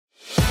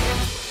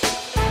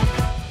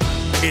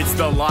It's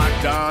the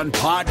Locked On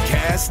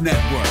Podcast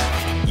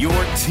Network, your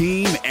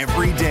team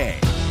every day.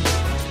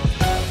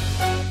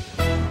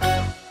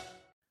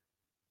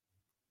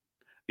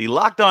 The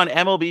Locked On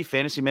MLB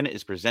Fantasy Minute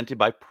is presented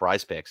by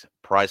Prize Picks.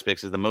 Prize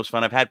Picks is the most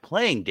fun I've had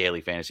playing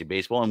daily fantasy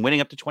baseball and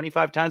winning up to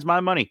 25 times my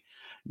money.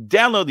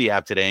 Download the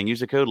app today and use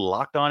the code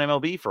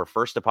LOCKEDONMLB for a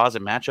first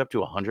deposit match up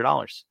to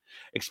 $100.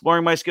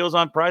 Exploring my skills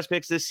on Prize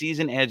Picks this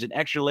season adds an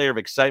extra layer of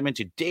excitement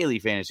to daily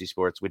fantasy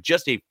sports. With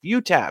just a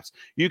few taps,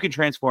 you can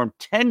transform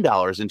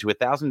 $10 into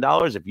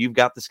 $1,000 if you've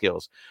got the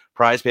skills.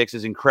 Prize Picks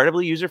is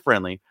incredibly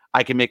user-friendly.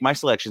 I can make my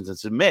selections and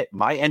submit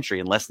my entry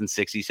in less than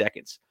 60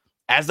 seconds.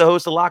 As the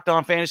host of Locked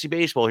On Fantasy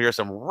Baseball, here are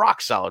some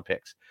rock-solid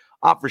picks.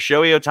 Opt for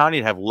Shohei Ohtani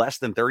to have less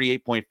than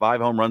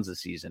 38.5 home runs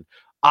this season.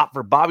 Opt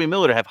for Bobby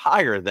Miller to have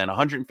higher than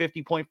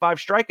 150.5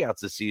 strikeouts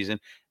this season.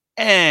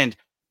 And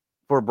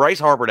for Bryce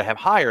Harper to have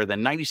higher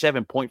than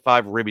 97.5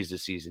 ribbies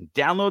this season.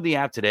 Download the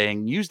app today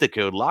and use the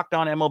code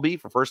LOCKEDONMLB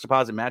for first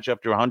deposit match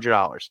up to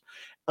 $100.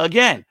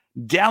 Again,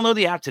 download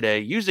the app today.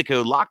 Use the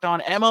code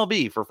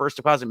LOCKEDONMLB for first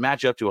deposit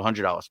match up to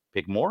 $100.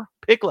 Pick more,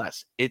 pick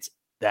less. It's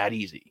that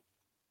easy.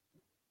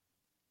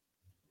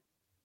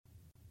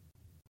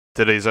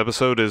 Today's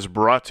episode is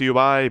brought to you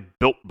by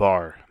Built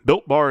Bar.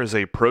 Built Bar is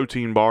a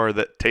protein bar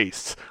that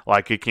tastes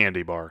like a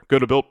candy bar. Go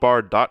to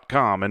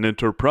BuiltBar.com and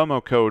enter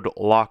promo code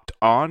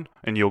LOCKEDON,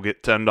 and you'll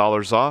get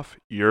 $10 off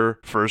your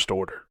first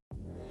order.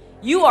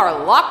 You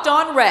are Locked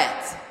On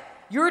Reds,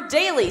 your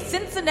daily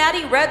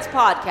Cincinnati Reds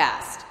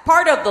podcast.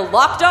 Part of the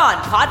Locked On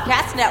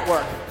Podcast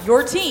Network,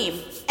 your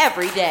team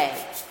every day.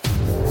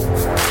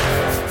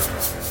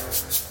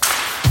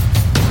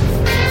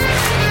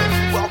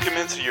 Welcome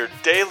into your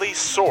daily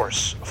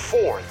source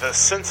for the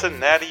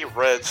Cincinnati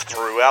Reds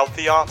throughout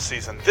the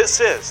offseason. This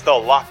is the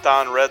Locked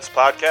On Reds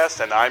podcast,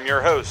 and I'm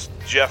your host,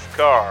 Jeff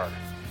Carr.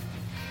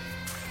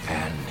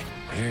 And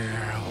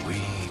here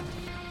we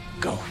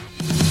go.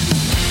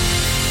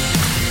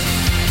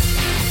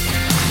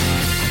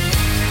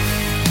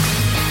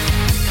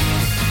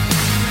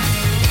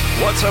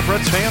 What's up,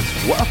 Reds fans?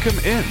 Welcome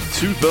in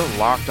to the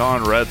Locked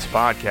On Reds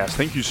podcast.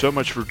 Thank you so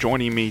much for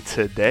joining me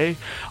today.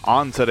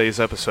 On today's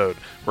episode,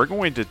 we're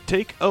going to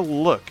take a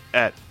look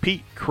at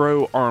Pete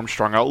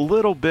Crow-Armstrong, a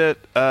little bit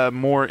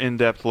more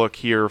in-depth look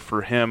here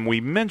for him. We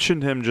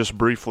mentioned him just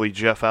briefly,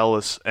 Jeff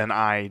Ellis and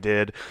I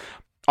did,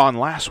 on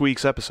last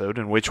week's episode,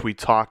 in which we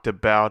talked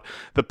about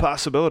the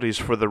possibilities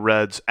for the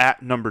Reds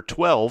at number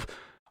 12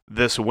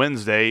 this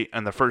Wednesday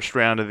in the first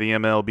round of the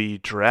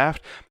MLB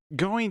draft.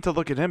 Going to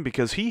look at him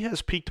because he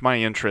has piqued my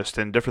interest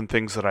in different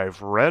things that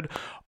I've read.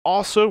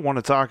 Also want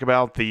to talk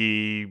about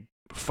the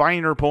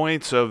finer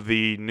points of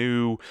the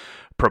new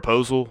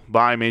proposal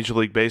by Major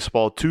League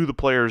Baseball to the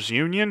Players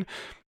Union.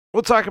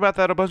 We'll talk about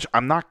that a bunch.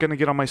 I'm not going to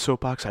get on my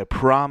soapbox, I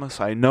promise.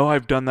 I know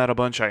I've done that a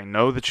bunch. I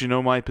know that you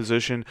know my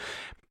position.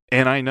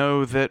 And I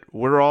know that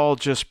we're all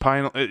just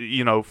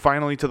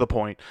finally to the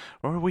point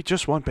where we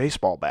just want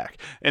baseball back.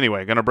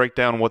 Anyway, going to break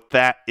down what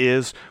that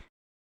is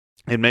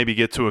and maybe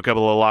get to a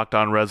couple of Locked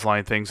On Reds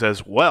line things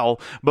as well.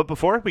 But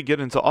before we get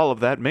into all of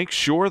that, make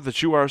sure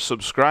that you are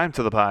subscribed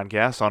to the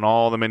podcast on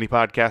all the many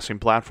podcasting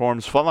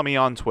platforms. Follow me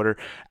on Twitter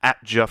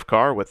at Jeff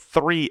Carr with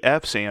 3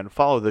 Fs, and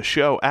follow the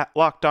show at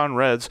Locked On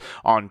Reds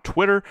on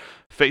Twitter,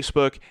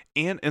 Facebook,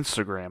 and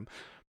Instagram.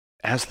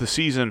 As the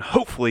season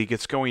hopefully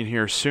gets going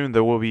here soon,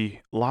 there will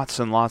be lots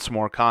and lots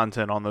more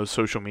content on those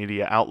social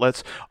media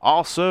outlets.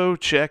 Also,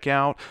 check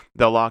out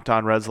the Locked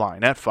On Reds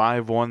line at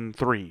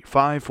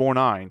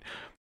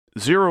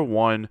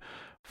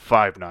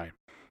 513-549-0159.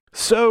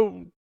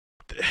 So,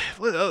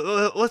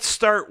 let's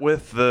start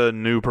with the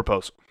new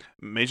proposal.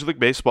 Major League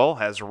Baseball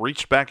has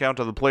reached back out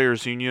to the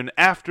Players Union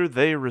after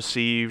they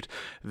received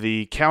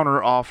the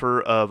counter offer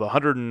of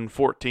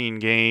 114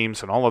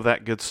 games and all of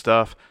that good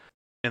stuff,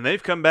 and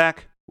they've come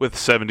back with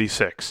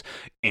 76.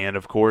 And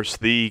of course,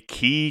 the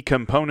key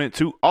component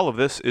to all of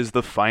this is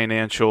the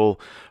financial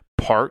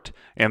part,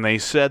 and they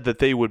said that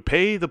they would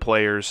pay the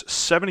players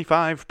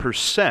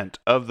 75%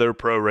 of their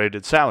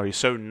prorated salary.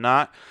 So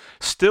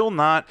still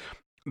not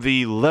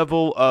the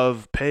level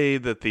of pay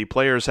that the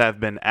players have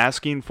been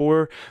asking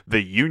for.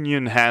 The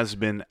union has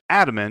been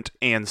adamant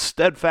and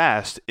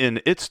steadfast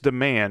in its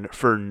demand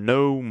for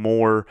no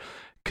more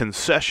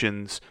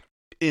concessions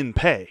in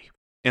pay.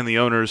 And the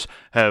owners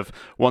have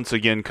once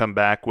again come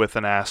back with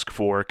an ask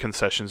for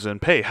concessions in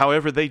pay.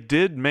 However, they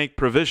did make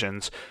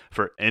provisions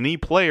for any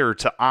player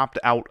to opt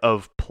out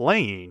of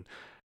playing,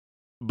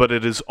 but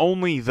it is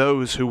only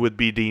those who would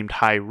be deemed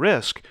high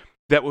risk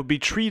that would be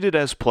treated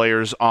as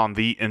players on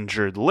the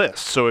injured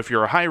list. So if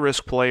you're a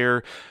high-risk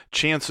player,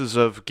 chances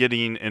of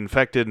getting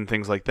infected and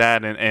things like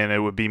that, and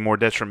it would be more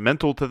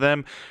detrimental to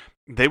them,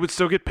 they would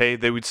still get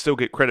paid, they would still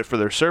get credit for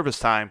their service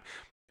time.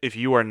 If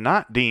you are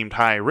not deemed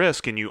high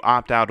risk and you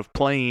opt out of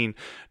playing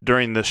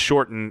during this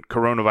shortened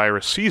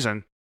coronavirus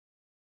season,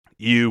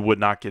 you would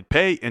not get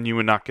pay and you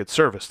would not get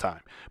service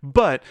time.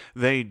 But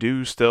they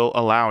do still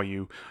allow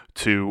you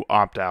to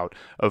opt out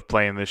of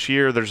playing this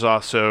year. There's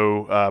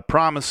also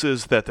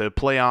promises that the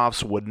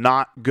playoffs would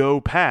not go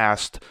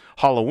past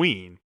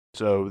Halloween,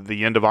 so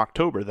the end of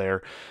October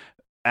there.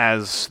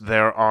 as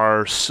there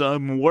are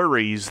some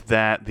worries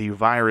that the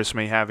virus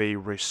may have a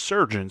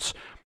resurgence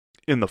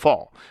in the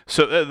fall.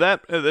 So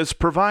that is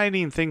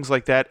providing things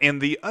like that.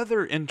 And the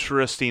other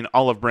interesting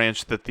olive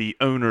branch that the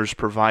owners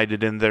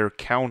provided in their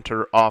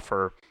counter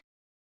offer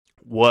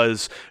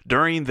was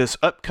during this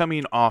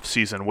upcoming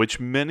offseason, which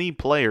many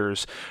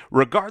players,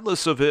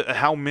 regardless of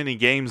how many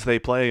games they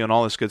play and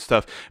all this good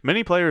stuff,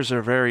 many players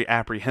are very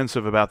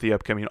apprehensive about the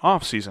upcoming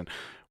offseason.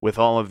 With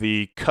all of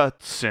the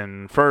cuts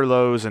and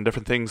furloughs and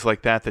different things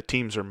like that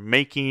teams are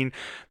making,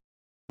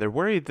 they're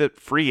worried that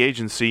free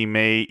agency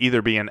may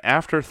either be an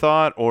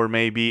afterthought or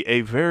maybe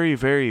a very,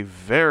 very,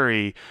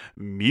 very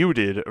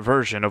muted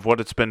version of what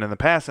it's been in the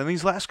past. And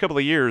these last couple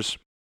of years,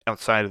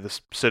 outside of the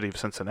city of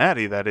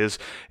Cincinnati, that is,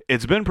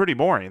 it's been pretty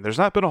boring. There's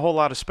not been a whole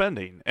lot of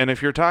spending. And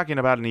if you're talking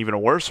about an even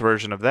worse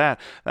version of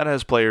that, that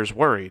has players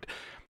worried.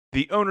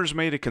 The owners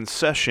made a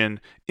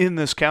concession in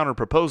this counter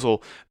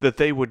proposal that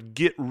they would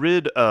get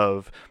rid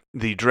of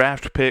the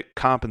draft pick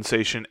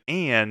compensation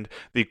and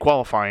the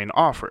qualifying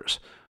offers.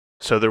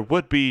 So there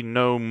would be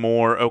no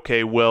more,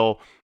 okay, well,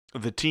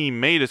 the team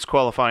made its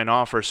qualifying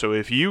offer, so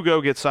if you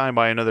go get signed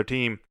by another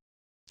team,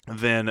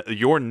 then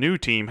your new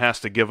team has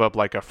to give up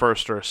like a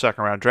first or a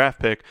second round draft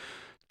pick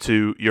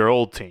to your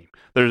old team.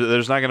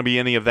 There's not going to be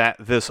any of that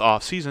this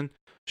offseason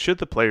should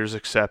the players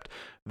accept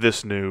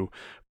this new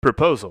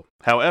proposal.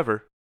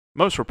 However,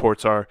 most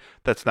reports are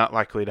that's not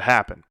likely to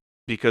happen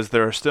because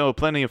there are still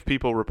plenty of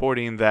people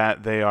reporting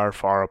that they are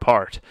far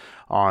apart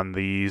on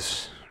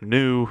these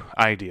new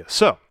ideas.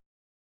 So,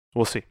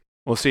 we'll see.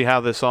 We'll see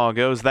how this all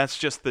goes. That's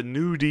just the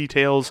new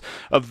details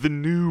of the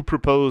new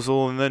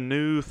proposal and the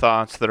new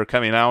thoughts that are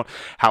coming out.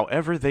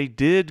 However, they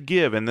did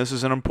give, and this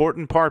is an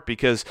important part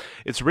because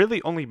it's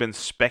really only been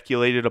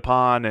speculated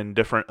upon and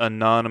different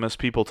anonymous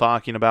people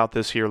talking about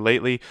this here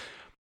lately.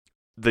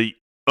 The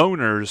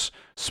owners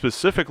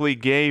specifically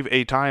gave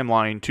a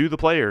timeline to the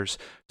players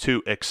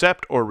to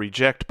accept or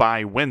reject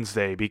by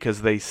Wednesday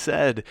because they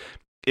said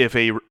if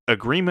a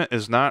agreement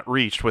is not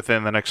reached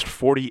within the next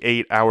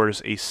 48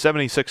 hours, a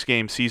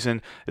 76-game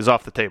season is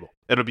off the table.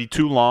 It'll be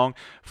too long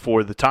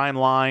for the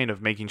timeline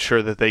of making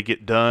sure that they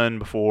get done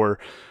before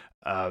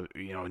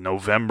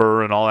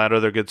November and all that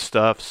other good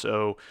stuff.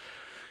 So,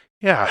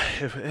 yeah,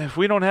 if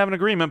we don't have an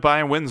agreement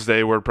by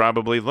Wednesday, we're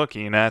probably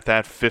looking at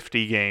that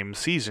 50-game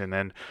season.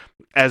 And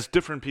as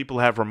different people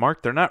have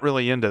remarked, they're not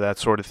really into that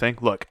sort of thing.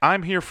 Look,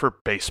 I'm here for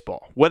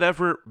baseball.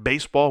 Whatever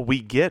baseball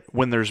we get,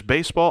 when there's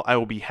baseball, I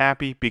will be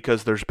happy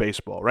because there's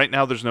baseball. Right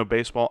now, there's no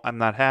baseball. I'm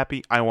not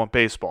happy. I want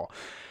baseball.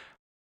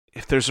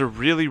 If there's a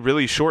really,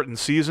 really shortened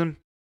season,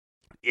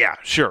 yeah,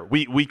 sure.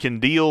 We can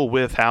deal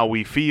with how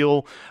we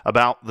feel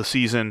about the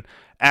season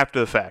after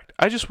the fact.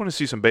 I just want to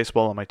see some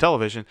baseball on my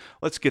television.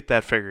 Let's get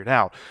that figured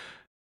out.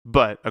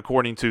 But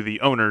according to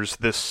the owners,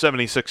 this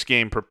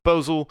 76-game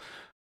proposal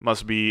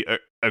must be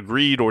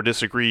agreed or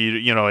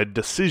disagreed. A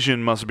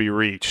decision must be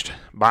reached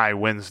by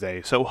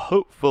Wednesday. So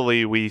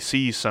hopefully we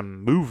see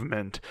some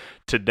movement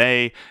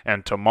today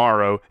and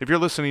tomorrow. If you're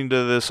listening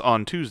to this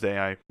on Tuesday,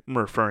 I'm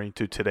referring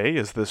to today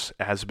as this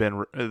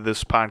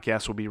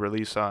podcast will be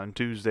released on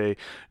Tuesday,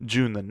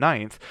 June the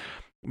 9th.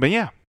 But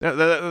yeah,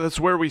 that's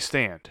where we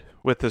stand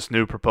with this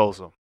new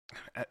proposal.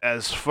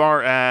 As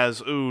far as,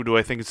 do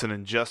I think it's an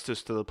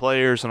injustice to the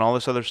players and all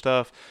this other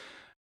stuff?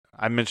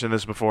 I mentioned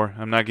this before.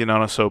 I'm not getting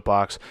on a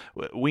soapbox.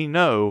 We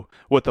know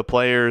what the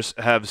players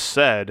have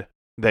said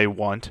they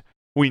want.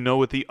 We know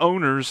what the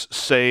owners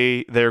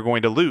say they're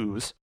going to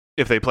lose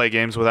if they play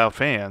games without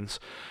fans.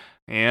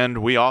 And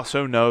we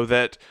also know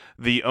that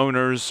the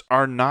owners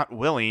are not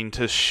willing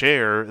to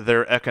share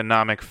their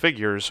economic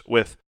figures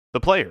with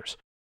the players.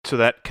 So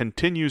that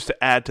continues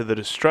to add to the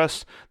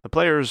distrust. The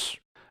players,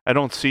 I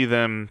don't see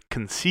them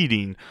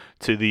conceding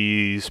to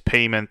these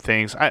payment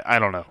things. I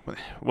don't know.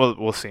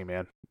 We'll see,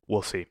 man.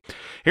 We'll see.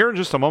 Here in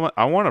just a moment,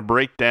 I want to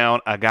break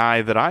down a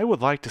guy that I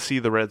would like to see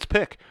the Reds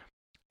pick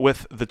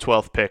with the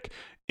 12th pick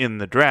in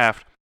the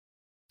draft,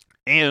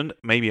 and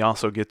maybe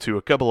also get to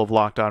a couple of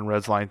Locked On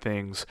Reds line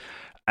things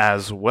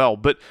as well.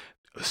 But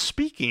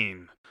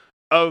speaking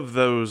of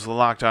those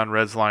Locked On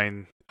Reds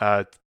line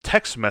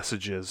text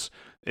messages,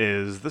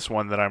 is this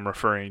one that I'm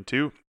referring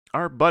to.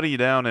 Our buddy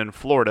down in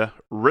Florida,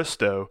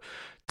 Risto,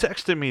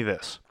 texted me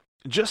this.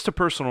 Just a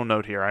personal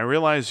note here. I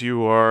realize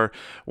you are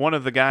one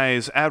of the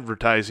guys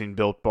advertising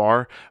Built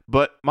Bar,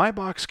 but my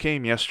box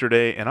came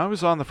yesterday and I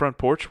was on the front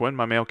porch when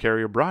my mail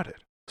carrier brought it.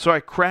 So I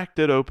cracked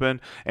it open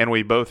and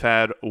we both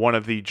had one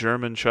of the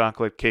German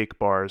chocolate cake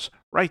bars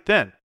right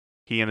then,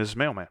 he and his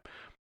mailman.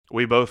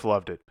 We both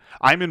loved it.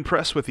 I'm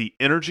impressed with the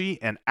energy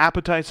and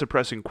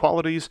appetite-suppressing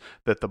qualities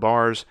that the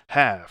bars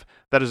have.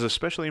 That is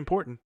especially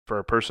important for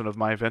a person of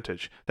my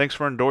vintage. Thanks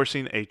for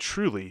endorsing a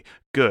truly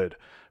good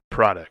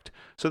product.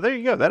 So there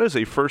you go. That is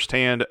a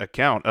first-hand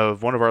account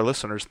of one of our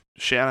listeners.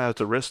 Shout out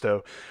to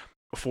Risto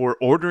for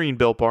ordering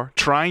Built Bar,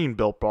 trying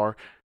Built Bar,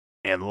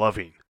 and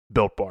loving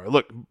Built Bar.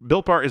 Look,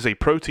 Built Bar is a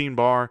protein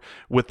bar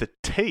with the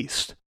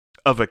taste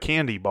of a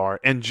candy bar,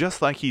 and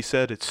just like he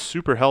said, it's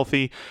super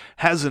healthy,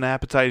 has an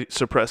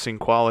appetite-suppressing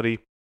quality.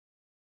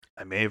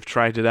 I may have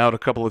tried it out a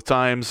couple of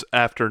times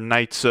after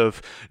nights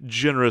of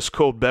generous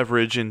cold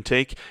beverage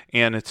intake,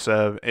 and it's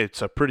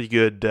a pretty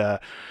good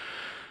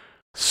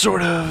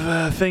sort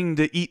of thing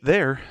to eat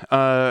there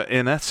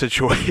in that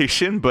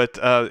situation.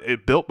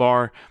 But Built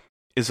Bar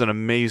is an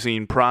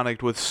amazing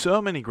product with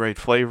so many great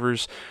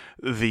flavors.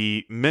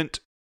 The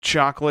mint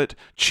chocolate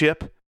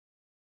chip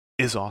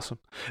is awesome.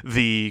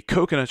 The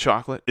coconut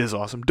chocolate is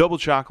awesome. Double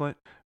chocolate.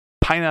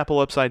 Pineapple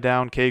upside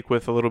down cake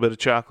with a little bit of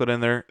chocolate in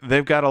there.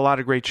 They've got a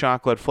lot of great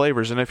chocolate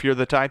flavors. And if you're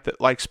the type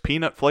that likes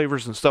peanut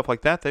flavors and stuff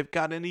like that, they've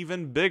got an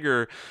even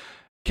bigger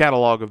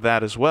catalog of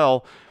that as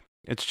well.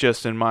 It's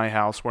just in my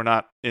house, we're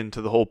not into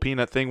the whole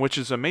peanut thing, which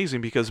is amazing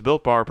because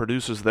Built Bar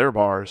produces their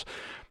bars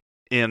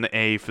in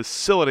a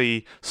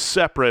facility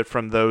separate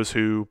from those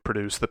who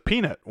produce the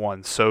peanut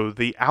ones. So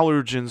the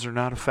allergens are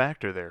not a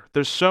factor there.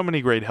 There's so many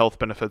great health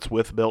benefits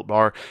with Built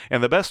Bar,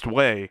 and the best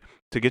way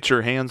to get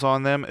your hands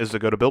on them is to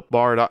go to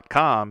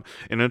BuiltBar.com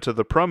and enter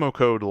the promo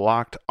code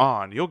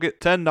LOCKEDON. You'll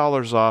get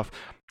 $10 off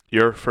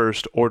your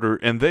first order,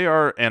 and they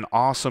are an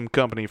awesome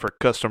company for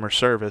customer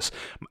service.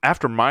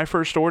 After my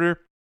first order,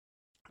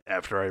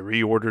 after I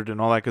reordered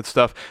and all that good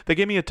stuff, they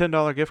gave me a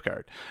 $10 gift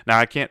card. Now,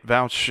 I can't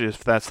vouch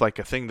if that's like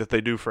a thing that they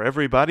do for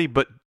everybody,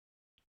 but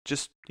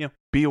just,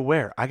 be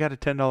aware. I got a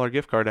 $10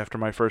 gift card after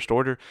my first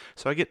order,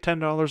 so I get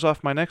 $10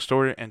 off my next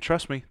order, and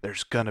trust me,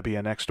 there's going to be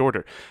a next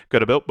order. Go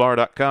to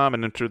BuiltBar.com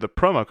and enter the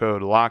promo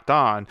code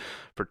LOCKEDON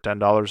for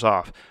 $10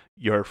 off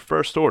your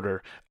first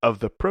order of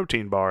the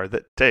protein bar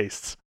that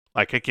tastes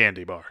like a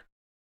candy bar.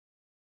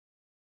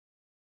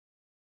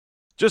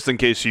 Just in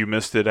case you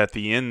missed it at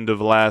the end of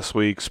last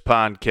week's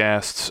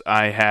podcasts,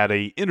 I had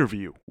an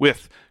interview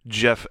with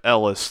Jeff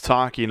Ellis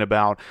talking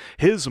about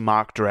his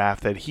mock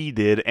draft that he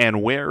did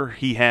and where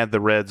he had the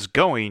Reds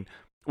going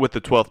with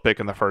the 12th pick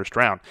in the first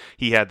round.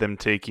 He had them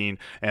taking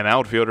an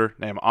outfielder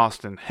named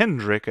Austin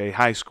Hendrick, a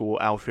high school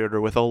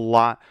outfielder with a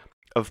lot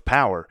of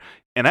power.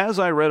 And as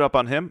I read up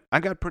on him, I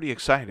got pretty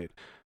excited.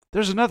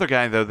 There's another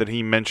guy, though, that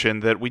he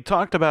mentioned that we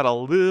talked about a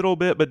little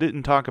bit but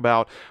didn't talk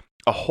about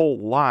a whole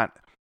lot.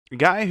 A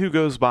guy who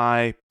goes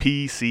by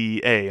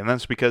PCA, and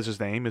that's because his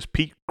name is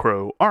Pete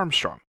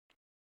Crow-Armstrong.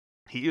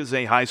 He is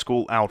a high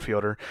school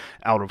outfielder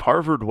out of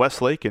Harvard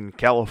Westlake in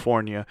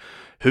California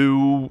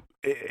who,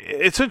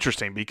 it's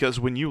interesting because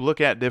when you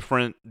look at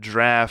different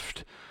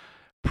draft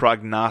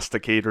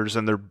prognosticators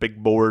and their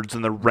big boards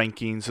and their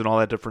rankings and all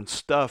that different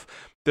stuff,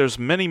 there's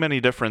many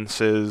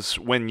differences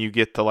when you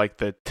get to like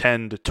the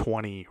 10 to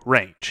 20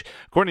 range.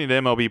 According to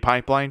MLB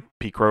Pipeline,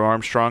 Pete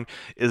Crow-Armstrong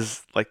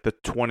is like the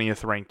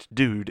 20th ranked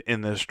dude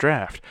in this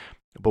draft.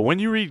 But when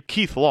you read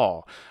Keith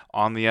Law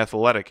on The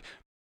Athletic,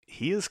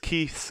 he is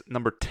Keith's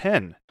number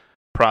 10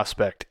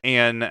 prospect.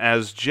 And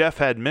as Jeff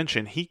had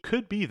mentioned, he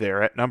could be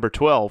there at number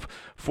 12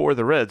 for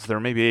the Reds. There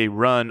may be a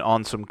run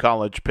on some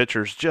college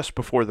pitchers just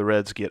before the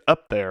Reds get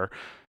up there.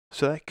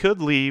 So that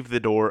could leave the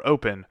door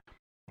open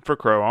for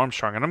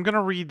Crow-Armstrong. And I'm going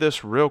to read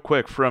this real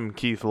quick from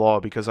Keith Law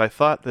because I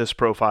thought this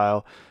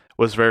profile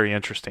was very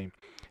interesting.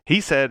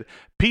 He said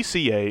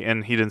PCA,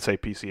 and he didn't say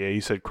PCA,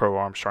 he said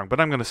Crow-Armstrong, but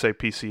I'm going to say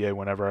PCA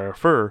whenever I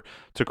refer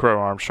to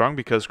Crow-Armstrong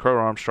because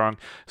Crow-Armstrong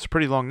is a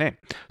pretty long name.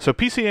 So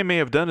PCA may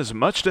have done as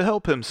much to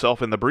help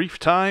himself in the brief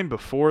time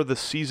before the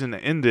season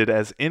ended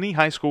as any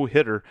high school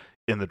hitter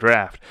in the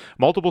draft.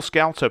 Multiple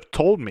scouts have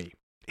told me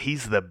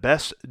he's the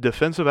best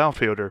defensive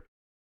outfielder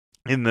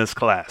in this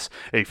class,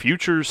 a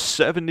future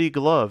 70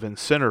 glove in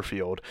center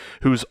field,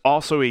 who's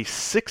also a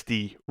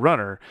 60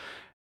 runner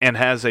and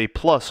has a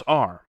plus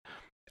arm.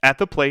 At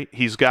the plate,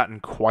 he's gotten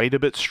quite a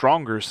bit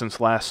stronger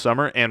since last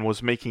summer and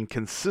was making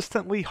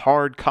consistently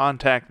hard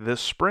contact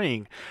this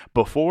spring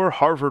before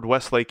Harvard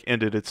Westlake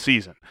ended its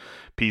season.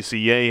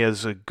 PCA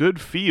has a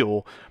good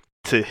feel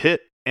to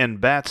hit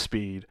and bat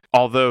speed,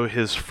 although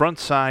his front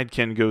side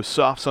can go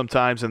soft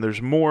sometimes and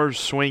there's more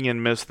swing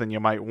and miss than you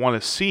might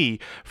want to see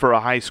for a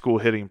high school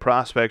hitting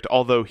prospect,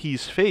 although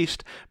he's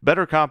faced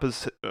better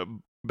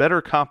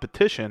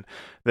competition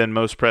than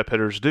most prep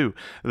hitters do.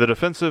 The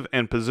defensive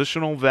and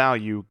positional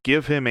value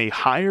give him a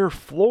higher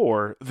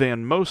floor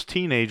than most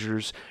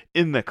teenagers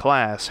in the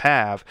class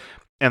have,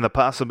 and the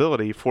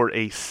possibility for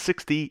a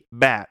 60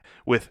 bat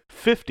with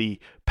 50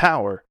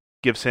 power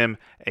gives him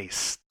a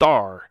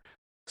star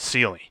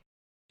ceiling.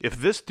 If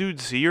this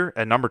dude's here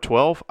at number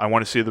 12, I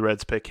want to see the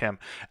Reds pick him.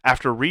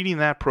 After reading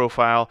that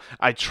profile,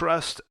 I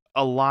trust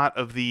a lot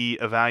of the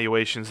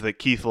evaluations that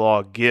Keith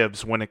Law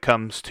gives when it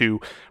comes to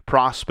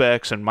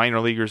prospects and minor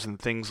leaguers and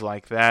things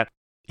like that.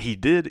 He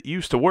did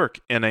used to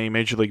work in a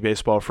Major League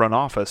Baseball front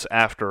office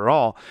after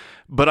all,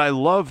 but I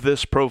love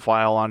this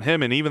profile on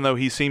him, and even though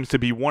he seems to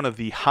be one of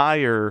the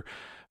higher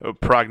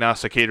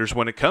prognosticators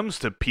when it comes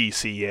to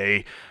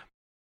PCA,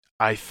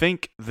 I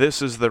think this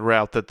is the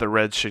route that the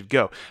Reds should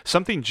go.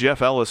 Something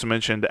Jeff Ellis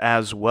mentioned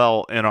as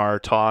well in our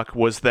talk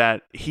was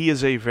that he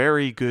is a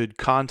very good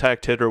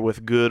contact hitter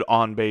with good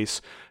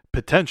on-base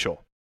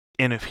potential.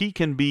 And if he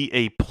can be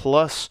a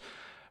plus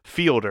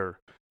fielder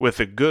with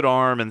a good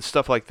arm and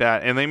stuff like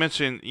that, and they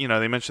mentioned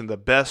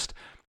the best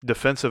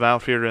defensive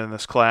outfielder in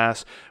this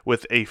class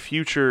with a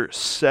future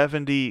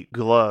 70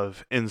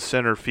 glove in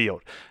center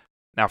field.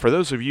 Now, for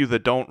those of you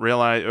that don't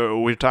realize,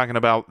 we're talking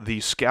about the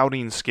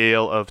scouting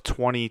scale of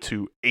 20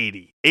 to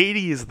 80.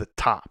 80 is the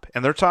top,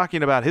 and they're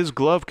talking about his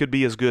glove could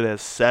be as good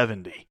as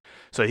 70.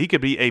 So he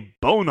could be a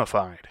bona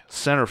fide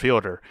center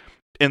fielder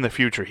in the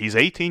future. He's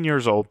 18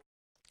 years old.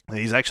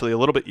 He's actually a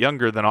little bit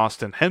younger than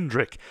Austin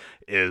Hendrick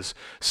is.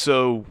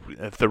 So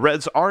if the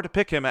Reds are to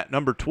pick him at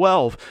number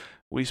 12,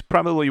 we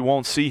probably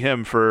won't see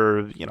him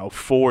for,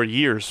 4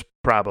 years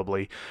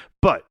probably.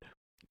 But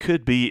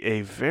could be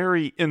a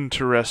very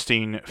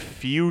interesting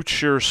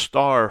future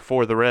star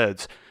for the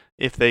Reds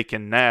if they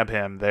can nab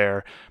him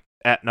there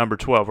at number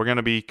 12. We're going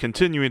to be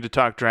continuing to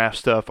talk draft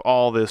stuff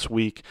all this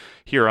week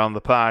here on the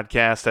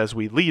podcast as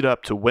we lead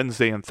up to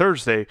Wednesday and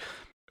Thursday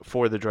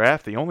for the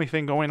draft. The only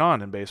thing going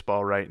on in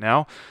baseball right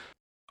now.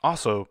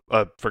 Also,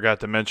 forgot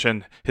to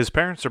mention, his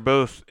parents are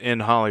both in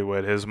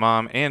Hollywood. His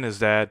mom and his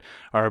dad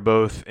are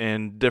both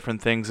in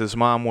different things. His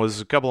mom was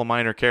a couple of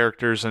minor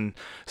characters in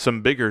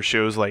some bigger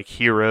shows like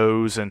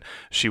Heroes, and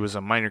she was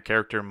a minor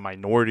character in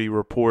Minority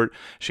Report.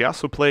 She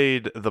also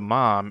played the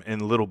mom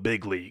in Little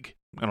Big League.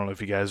 I don't know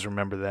if you guys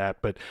remember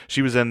that, but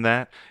she was in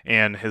that.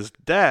 And his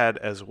dad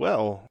as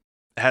well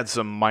had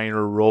some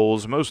minor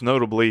roles. Most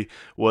notably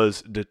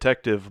was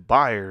Detective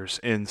Byers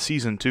in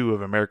Season 2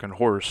 of American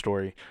Horror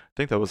Story. I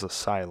think that was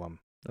Asylum.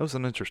 That was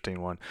an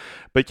interesting one.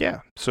 But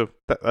yeah, so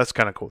that's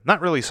kind of cool. Not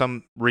really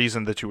some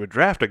reason that you would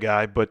draft a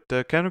guy, but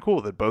kind of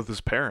cool that both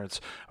his parents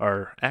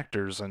are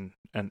actors and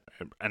an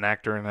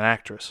actor and an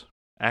actress.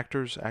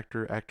 Actors,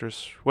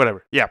 actress,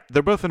 whatever. Yeah,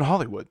 they're both in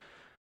Hollywood.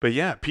 But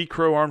yeah, Pete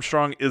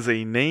Crow-Armstrong is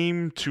a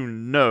name to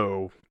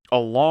know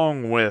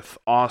along with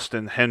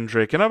Austin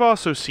Hendrick. And I've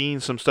also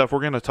seen some stuff. We're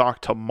going to talk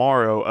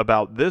tomorrow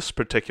about this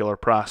particular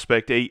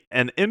prospect,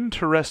 an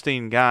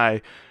interesting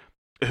guy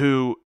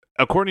who,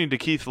 according to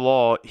Keith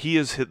Law, he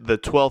is the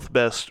 12th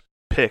best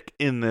pick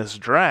in this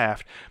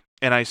draft.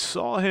 And I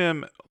saw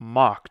him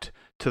mocked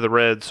to the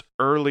Reds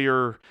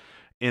earlier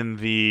in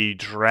the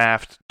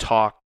draft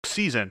talk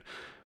season.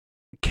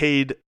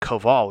 Cade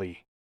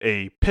Cavalli,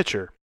 a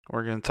pitcher.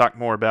 We're going to talk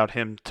more about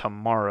him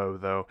tomorrow,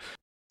 though.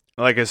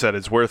 Like I said,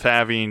 it's worth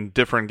having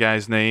different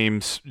guys'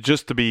 names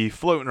just to be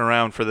floating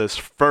around for this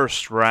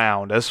first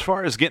round. As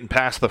far as getting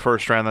past the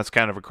first round, that's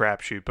kind of a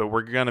crapshoot, but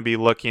we're going to be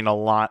looking a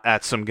lot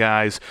at some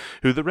guys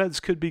who the Reds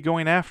could be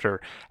going after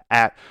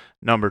at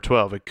number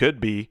 12. It could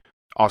be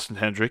Austin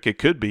Hendrick. It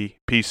could be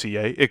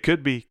PCA. It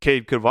could be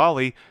Cade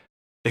Cavalli.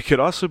 It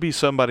could also be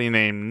somebody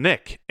named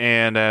Nick.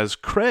 And as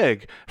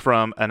Craig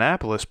from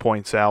Annapolis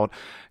points out,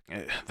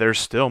 there's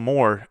still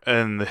more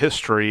in the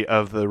history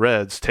of the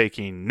Reds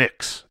taking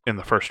Knicks in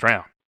the first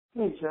round.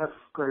 Hey, Jeff.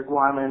 Greg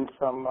Wyman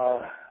from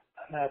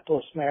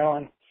Annapolis,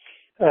 Maryland.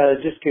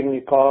 Just giving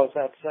you a call.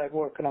 I was outside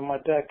working on my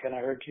deck, and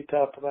I heard you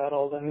talk about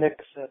all the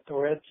Knicks that the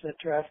Reds had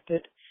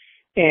drafted.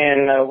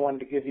 And I wanted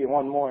to give you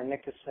one more.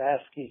 Nick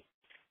Saski,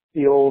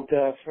 the old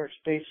first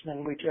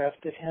baseman. We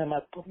drafted him, I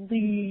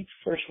believe,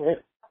 first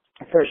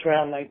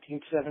round,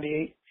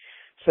 1978.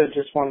 So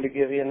just wanted to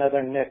give you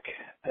another Nick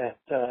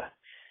that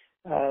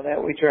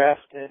we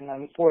drafted, and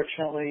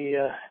unfortunately,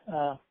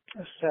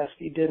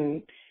 Saski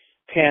didn't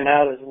pan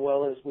out as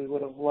well as we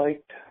would have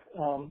liked.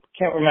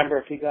 Can't remember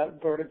if he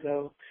got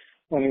vertigo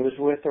when he was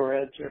with the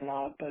Reds or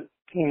not, but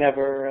he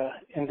never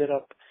ended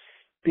up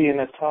being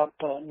a top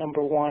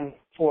number one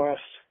for us,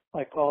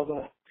 like all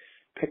the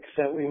picks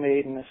that we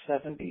made in the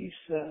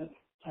 70s.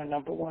 Our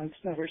number ones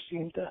never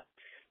seemed to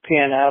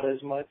pan out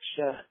as much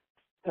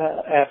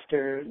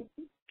after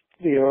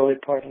the early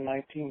part of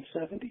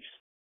 1970s.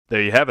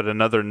 There you have it,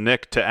 another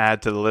Nick to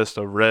add to the list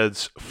of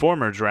Reds'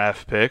 former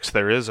draft picks.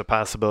 There is a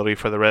possibility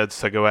for the Reds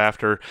to go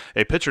after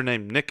a pitcher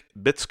named Nick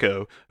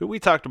Bitsko, who we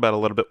talked about a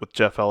little bit with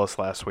Jeff Ellis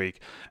last week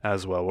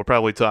as well. We'll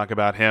probably talk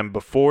about him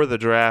before the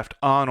draft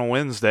on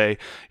Wednesday.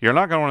 You're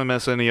not going to want to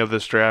miss any of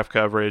this draft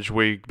coverage.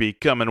 We'll be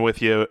coming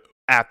with you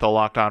at the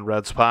Locked On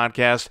Reds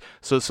podcast,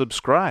 so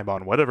subscribe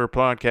on whatever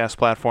podcast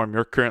platform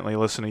you're currently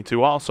listening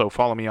to. Also,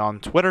 follow me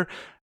on Twitter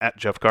at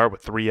Jeff Carr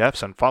with 3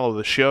 Fs, and follow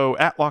the show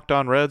at Locked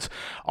On Reds,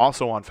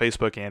 also on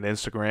Facebook and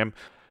Instagram.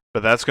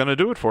 But that's going to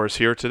do it for us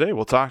here today.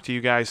 We'll talk to you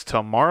guys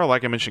tomorrow.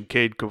 Like I mentioned,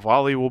 Cade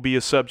Cavalli will be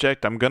a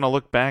subject. I'm going to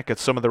look back at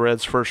some of the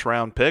Reds'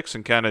 first-round picks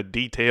and kind of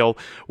detail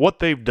what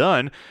they've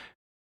done.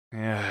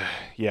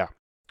 Yeah.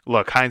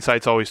 Look,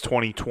 hindsight's always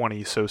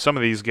 20/20, so some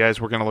of these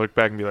guys we're going to look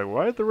back and be like,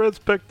 why did the Reds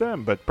pick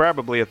them? But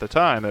probably at the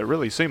time, it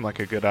really seemed like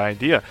a good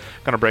idea.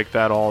 Going to break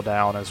that all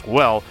down as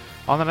well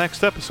on the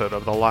next episode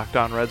of the Locked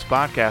On Reds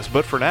podcast.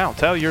 But for now,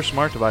 tell your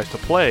smart device to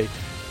play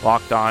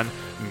Locked On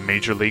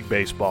Major League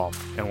Baseball.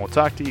 And we'll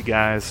talk to you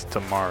guys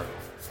tomorrow.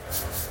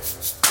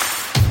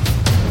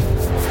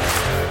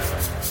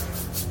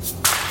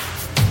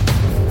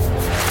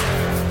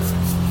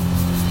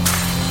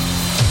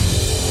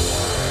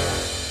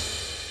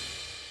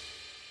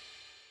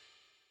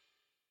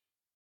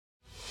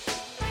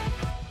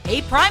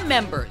 Hey, Prime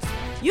members,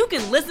 you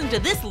can listen to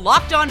this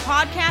Locked On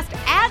podcast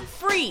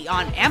ad-free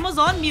on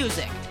Amazon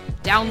Music.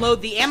 Download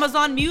the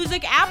Amazon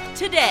Music app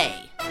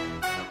today.